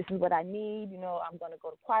 This is what I need. I'm going to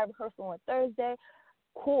go to choir rehearsal on Thursday.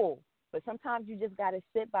 Cool. But sometimes you just got to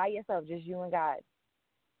sit by yourself, just you and God.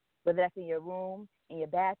 Whether that's in your room, in your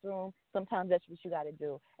bathroom, sometimes that's what you got to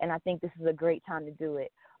do. And I think this is a great time to do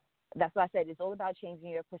it. That's why I said it's all about changing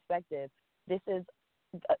your perspective. This is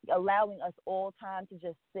allowing us all time to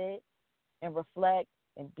just sit and reflect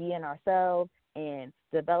and be in ourselves and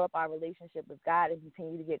develop our relationship with God and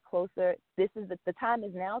continue to get closer. This is the time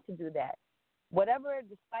is now to do that. Whatever,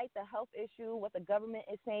 despite the health issue, what the government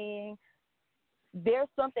is saying, there's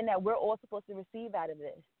something that we're all supposed to receive out of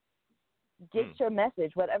this. Get your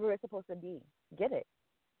message, whatever it's supposed to be. Get it.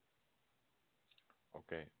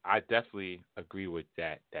 Okay. I definitely agree with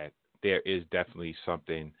that there is definitely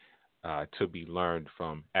something to be learned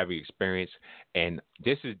from every experience. And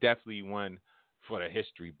this is definitely one for the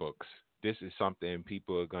history books. This is something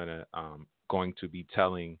people are going to be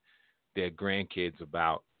telling their grandkids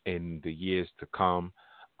about in the years to come,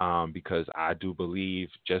 because I do believe,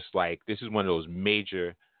 just like this is one of those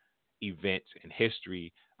major events in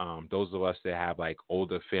history. Those of us that have like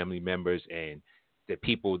older family members and the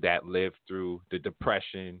people that lived through the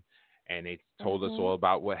Depression, and they told us all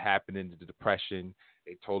about what happened in the Depression.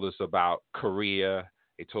 They told us about Korea.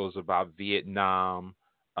 They told us about Vietnam.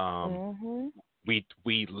 We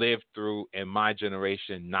lived through, in my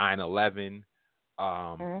generation, 9/11.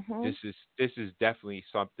 This is definitely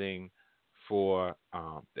something for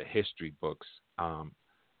the history books.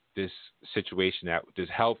 This situation, this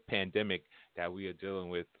health pandemic that we are dealing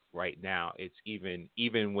with right now, it's even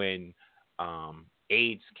when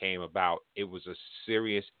AIDS came about, it was a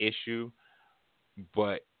serious issue,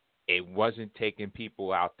 but it wasn't taking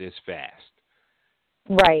people out this fast.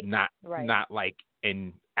 Right. Not like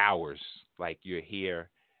in hours. Like you're here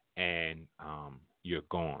and you're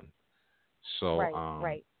gone. So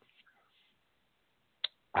right.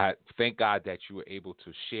 I thank God that you were able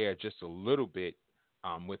to share just a little bit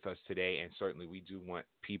with us today, and certainly we do want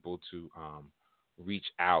people to reach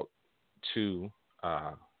out to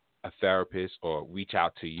a therapist or reach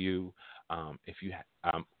out to you. If you,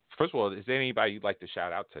 first of all, is there anybody you'd like to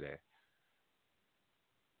shout out today?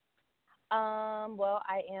 Well,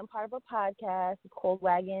 I am part of a podcast. It's called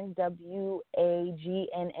Wagon, WAGNN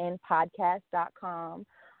podcast.com.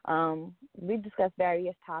 We discuss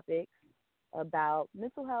various topics about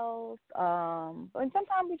mental health, and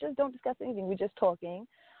sometimes we just don't discuss anything. We're just talking.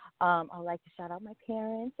 I'd like to shout out my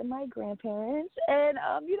parents and my grandparents, and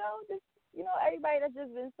everybody that's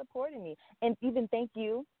just been supporting me, and even thank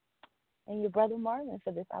you and your brother Marlon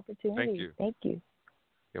for this opportunity. Thank you.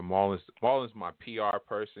 Yeah, Marlon's my PR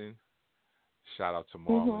person. Shout out to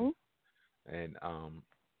Marlon, and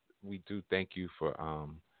we do thank you for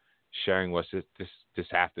sharing with us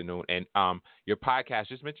this afternoon. And your podcast,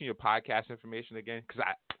 just mention your podcast information again, because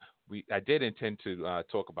I did intend to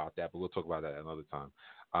talk about that, but we'll talk about that another time.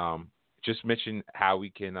 Just mention how we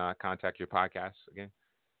can contact your podcast again.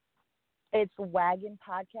 It's Wagon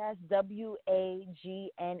Podcast,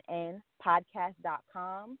 WAGNN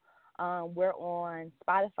podcast.com. We're on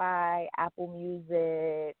Spotify, Apple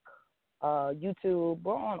Music, YouTube.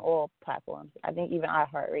 We're on all platforms. I think even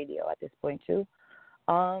iHeartRadio at this point too.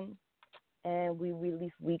 And we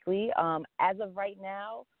release weekly. As of right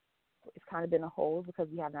now, it's kind of been a hold because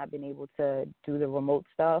we have not been able to do the remote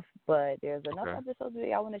stuff. But there's enough episodes that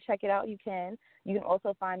y'all want to check it out. You can. You can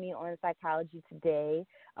also find me on Psychology Today.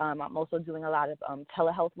 I'm also doing a lot of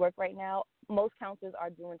telehealth work right now. Most counselors are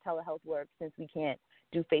doing telehealth work since we can't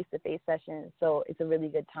do face-to-face sessions. So it's a really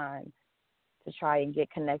good time to try and get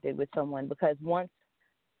connected with someone, because once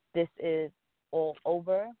this is all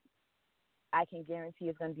over, I can guarantee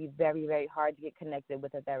it's going to be very, very hard to get connected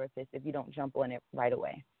with a therapist if you don't jump on it right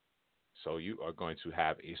away. So you are going to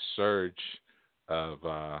have a surge of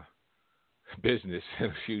business in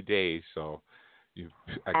a few days. So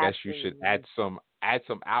I guess you should add some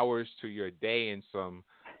hours to your day and some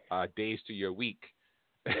days to your week.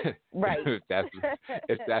 Right. if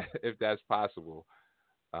that's possible.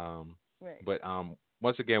 Right. But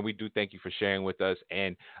once again, we do thank you for sharing with us,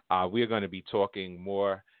 and we are going to be talking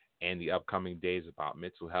more in the upcoming days about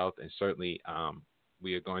mental health, and certainly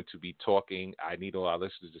we are going to be talking. I need all our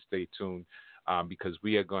listeners to stay tuned because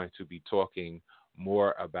we are going to be talking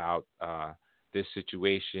more about this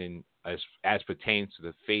situation as pertains to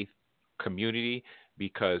the faith community,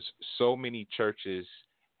 because so many churches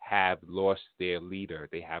have lost their leader,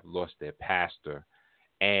 they have lost their pastor,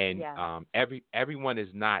 and everyone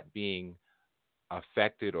is not being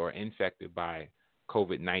affected or infected by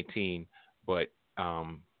COVID-19, but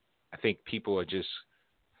I think people are just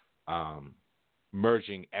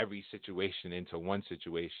merging every situation into one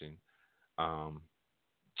situation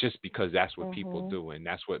just because that's what people do, and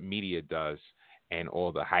that's what media does and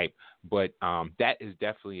all the hype. But that is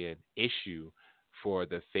definitely an issue for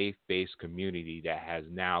the faith-based community that has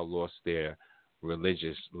now lost their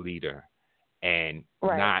religious leader, and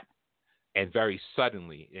very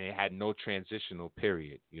suddenly, and it had no transitional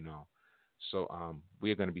period, So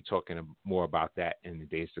we're going to be talking more about that in the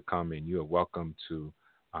days to come, and you are welcome to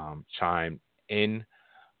chime in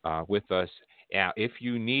with us. Now, if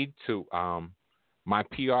you need to, my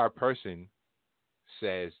PR person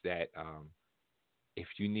says that if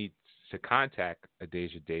you need to contact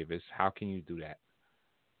Adaysia Davis, how can you do that?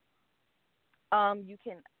 You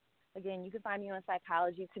can find me on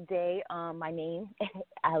Psychology Today. My name,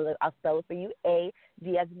 I'll spell it for you: A,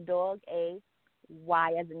 D as in dog, A,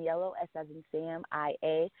 Y as in yellow, S as in Sam,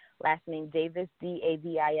 I-A. Last name Davis,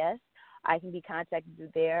 D-A-V-I-S. I can be contacted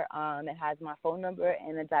through there. It has my phone number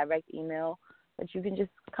and a direct email, but you can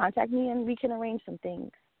just contact me and we can arrange some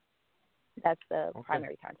things. That's the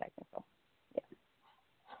primary contact info. Yeah.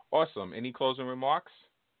 Awesome. Any closing remarks?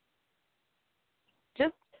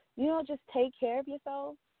 Just take care of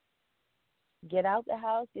yourself. Get out the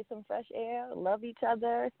house, get some fresh air, love each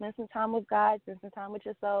other, spend some time with God, spend some time with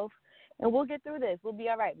yourself, and we'll get through this. We'll be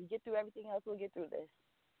all right. We get through everything else, we'll get through this.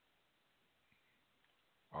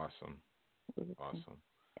 Awesome.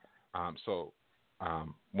 So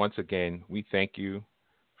once again, we thank you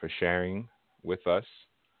for sharing with us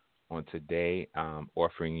on today,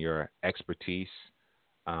 offering your expertise.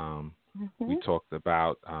 We talked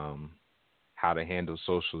about how to handle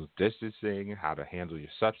social distancing, how to handle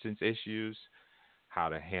your substance issues, how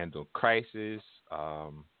to handle crisis.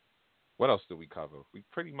 What else did we cover? We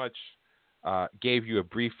pretty much gave you a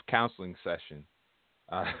brief counseling session.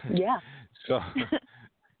 So,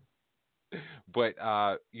 but,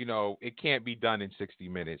 it can't be done in 60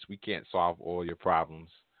 minutes. We can't solve all your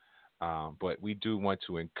problems. But we do want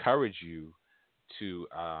to encourage you to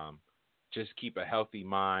just keep a healthy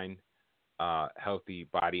mind, healthy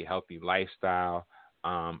body, healthy lifestyle.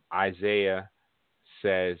 Isaiah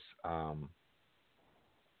says,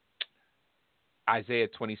 Isaiah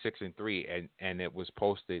 26:3, and it was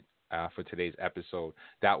posted for today's episode,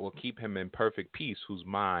 that will keep him in perfect peace whose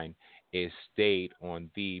mind is stayed on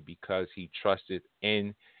thee because he trusted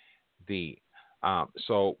in thee.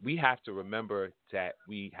 So we have to remember that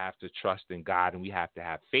we have to trust in God, and we have to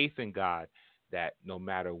have faith in God that no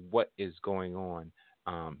matter what is going on,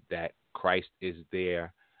 that Christ is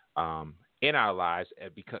there in our lives.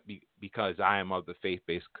 And because I am of the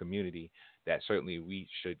faith-based community, that certainly we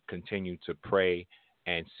should continue to pray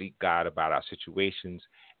and seek God about our situations.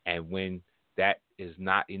 And when that is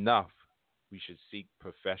not enough, we should seek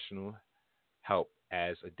professional help.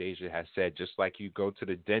 As Adaysia has said, just like you go to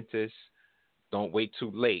the dentist, don't wait too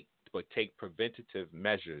late, but take preventative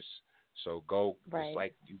measures. So go, Right. Just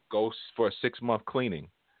like you go for a 6-month cleaning.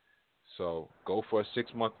 So go for a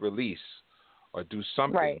 6-month release or do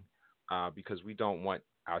something, right. Because we don't want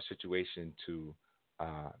our situation to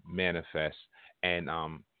manifest. And I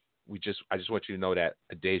just want you to know that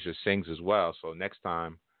Adaysia sings as well. So next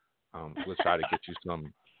time, we'll try to get you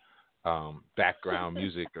some background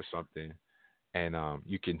music or something, and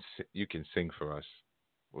you can sing for us.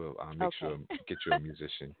 We'll make sure get you a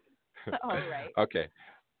musician. All right. Okay.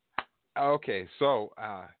 So,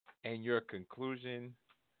 and your conclusion,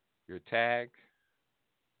 your tag.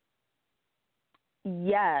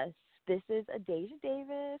 Yes, this is Adaysia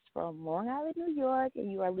Davis from Long Island, New York,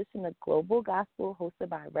 and you are listening to Global Gospel hosted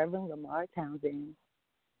by Reverend Lamar Townsend.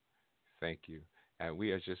 Thank you. And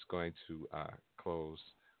we are just going to close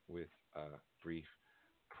with a brief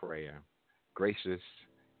prayer. Gracious,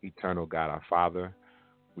 eternal God, our Father,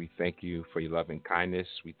 we thank you for your loving kindness.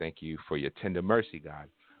 We thank you for your tender mercy, God.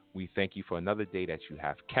 We thank you for another day that you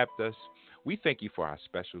have kept us. We thank you for our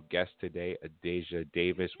special guest today, Adaysia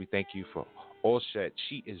Davis. We thank you for all that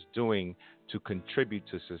she is doing to contribute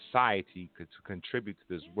to society, to contribute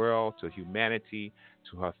to this world, to humanity,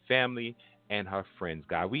 to her family and her friends.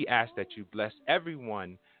 God, we ask that you bless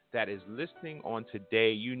everyone that is listening on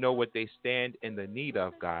today. You know what they stand in the need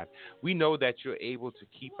of, God. We know that you're able to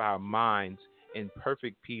keep our minds in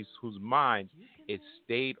perfect peace, whose mind is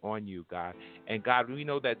stayed on you, God. And God, we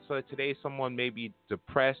know that today someone may be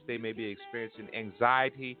depressed, they may be experiencing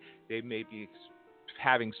anxiety, they may be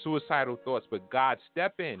having suicidal thoughts, but God,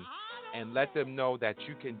 step in and let them know that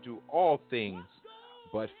you can do all things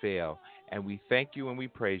but fail. And we thank you and we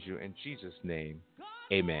praise you in Jesus' name.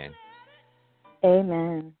 Amen.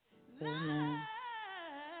 Amen. Amen.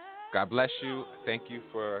 God bless you. Thank you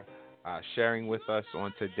for sharing with us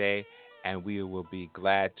on today, and we will be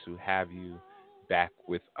glad to have you back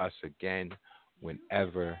with us again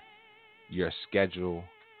whenever your schedule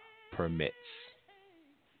permits.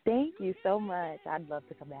 Thank you so much. I'd love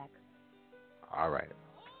to come back. All right.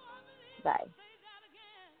 Bye.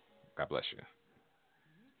 God bless you.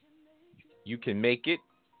 You can make it.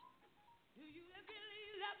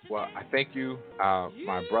 Well, I thank you,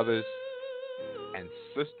 my brothers and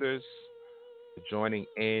sisters, for joining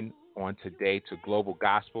in on today to Global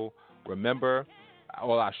Gospel. Remember,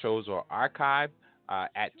 all our shows are archived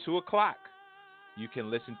at 2 o'clock. You can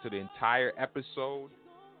listen to the entire episode.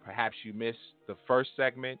 Perhaps you missed the first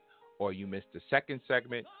segment, or you missed the second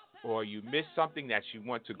segment, or you missed something that you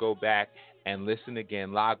want to go back and listen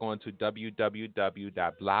again. Log on to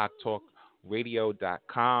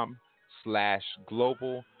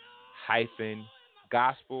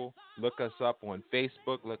www.blogtalkradio.com/global-gospel. Look us up on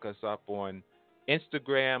Facebook. Look us up on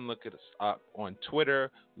Instagram. Look us up on Twitter.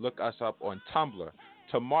 Look us up on Tumblr.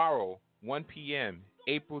 Tomorrow, 1 p.m.,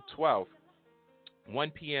 April 12th,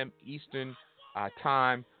 1 p.m. Eastern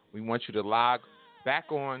time, we want you to log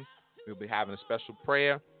back on. We'll be having a special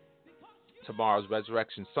prayer. Tomorrow's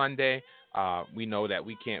Resurrection Sunday. We know that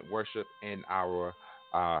we can't worship in our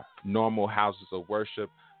normal houses of worship,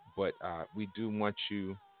 but we do want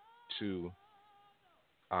you to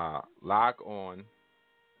log on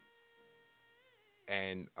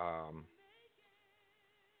and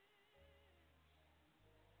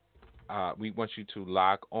we want you to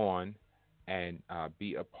log on and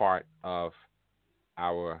be a part of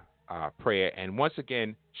our prayer. And once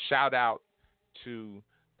again, shout out to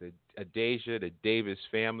the Adaysia, the Davis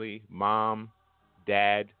family, mom,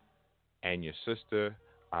 dad, and your sister.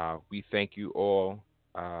 We thank you all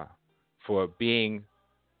for being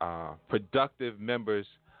productive members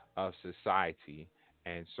of society,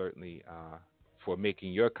 and certainly for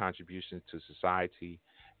making your contributions to society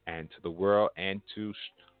and to the world and to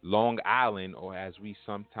Long Island, or as we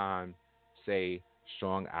sometimes say,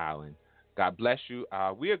 Strong Island. God bless you.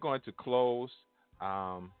 We are going to close.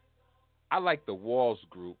 I like the Walls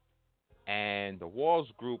Group, and the Walls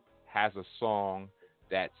Group has a song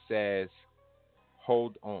that says,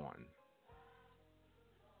 "Hold On."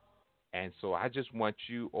 And so I just want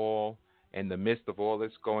you all, in the midst of all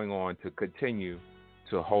that's going on, to continue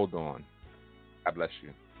to hold on. God bless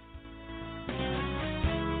you.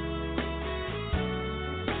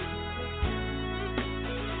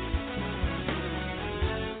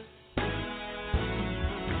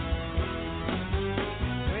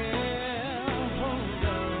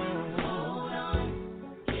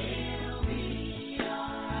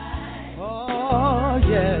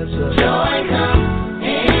 Joy comes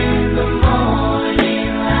in the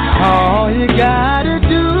morning light. All you gotta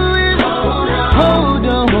do is hold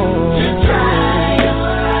on. To dry your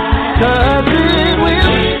eyes. 'Cause it will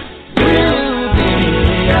be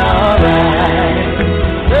alright.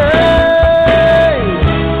 Hey,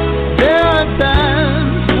 there are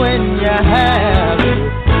times when you have to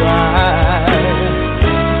cry,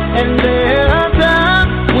 and there are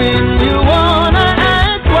times when you wanna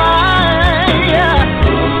ask why.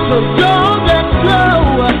 So don't let go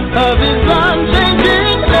of his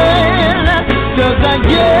unchanging hand, 'cause I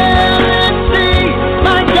guarantee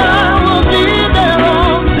my God will be there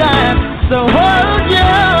on time. So hold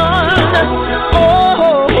on.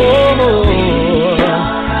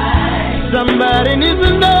 Somebody needs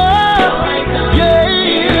to know. Yeah.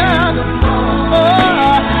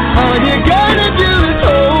 All you gotta do is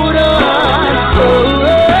hold on. Lord.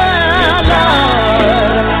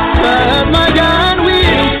 My God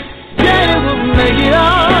will make it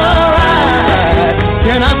alright.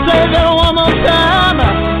 Can I say that one more time?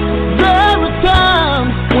 There are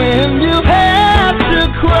times when you have to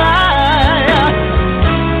cry,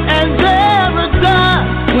 and there are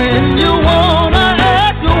times when you wanna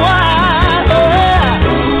ask why.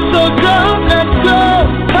 So don't let go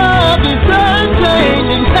of his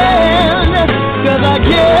unchanging hand, 'cause I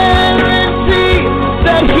guarantee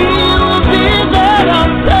that he will be there on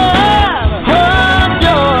time.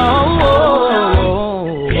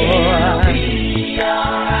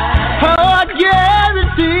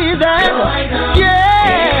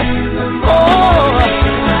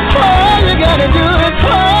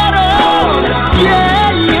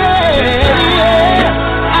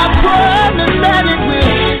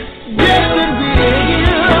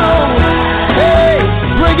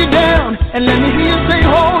 And let me hear you say,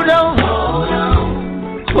 hold on,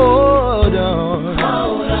 hold on,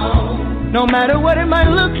 hold on. No matter what it might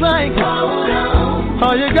look like, hold on.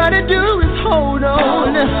 All you gotta do is hold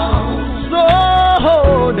on. So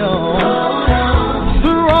hold on.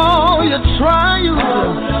 Through all your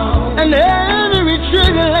trials and every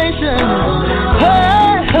tribulation,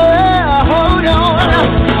 hey, hey, hold on.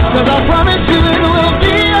 'Cause I promise you it will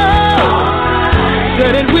be alright.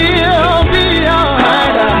 That it will be alright.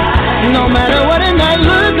 No matter what it might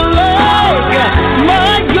look like,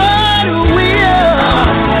 my God will.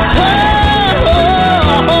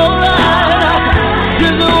 Hold on.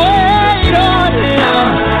 Just wait on him.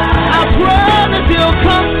 I promise he'll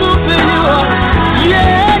come through for you.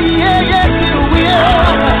 Yeah, yeah, yes he will.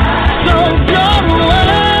 So don't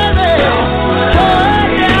worry. Hold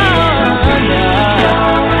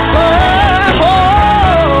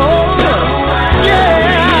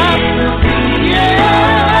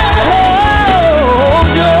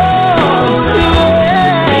on.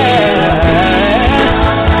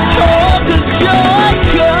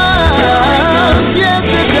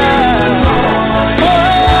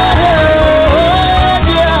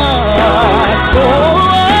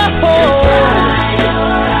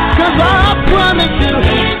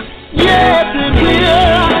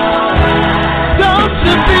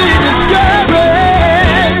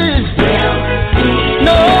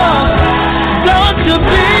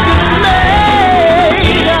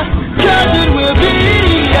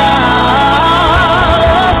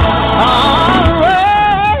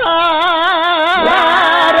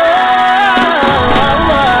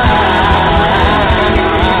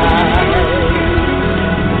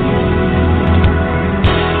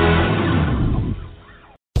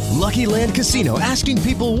 Casino, asking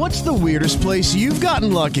people, what's the weirdest place you've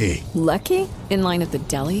gotten lucky? Lucky? In line at the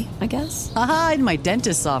deli, I guess? Aha, in my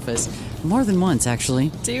dentist's office. More than once,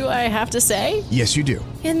 actually. Do I have to say? Yes, you do.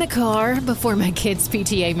 In the car before my kids'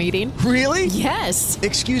 PTA meeting. Really? Yes.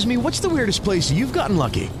 Excuse me, what's the weirdest place you've gotten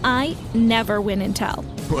lucky? I never win and tell.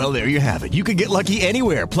 Well, there you have it. You can get lucky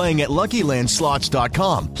anywhere, playing at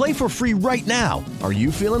LuckyLandSlots.com. Play for free right now. Are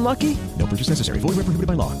you feeling lucky? No purchase necessary. Void where prohibited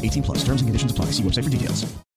by law. 18+. Terms and conditions apply. See website for details.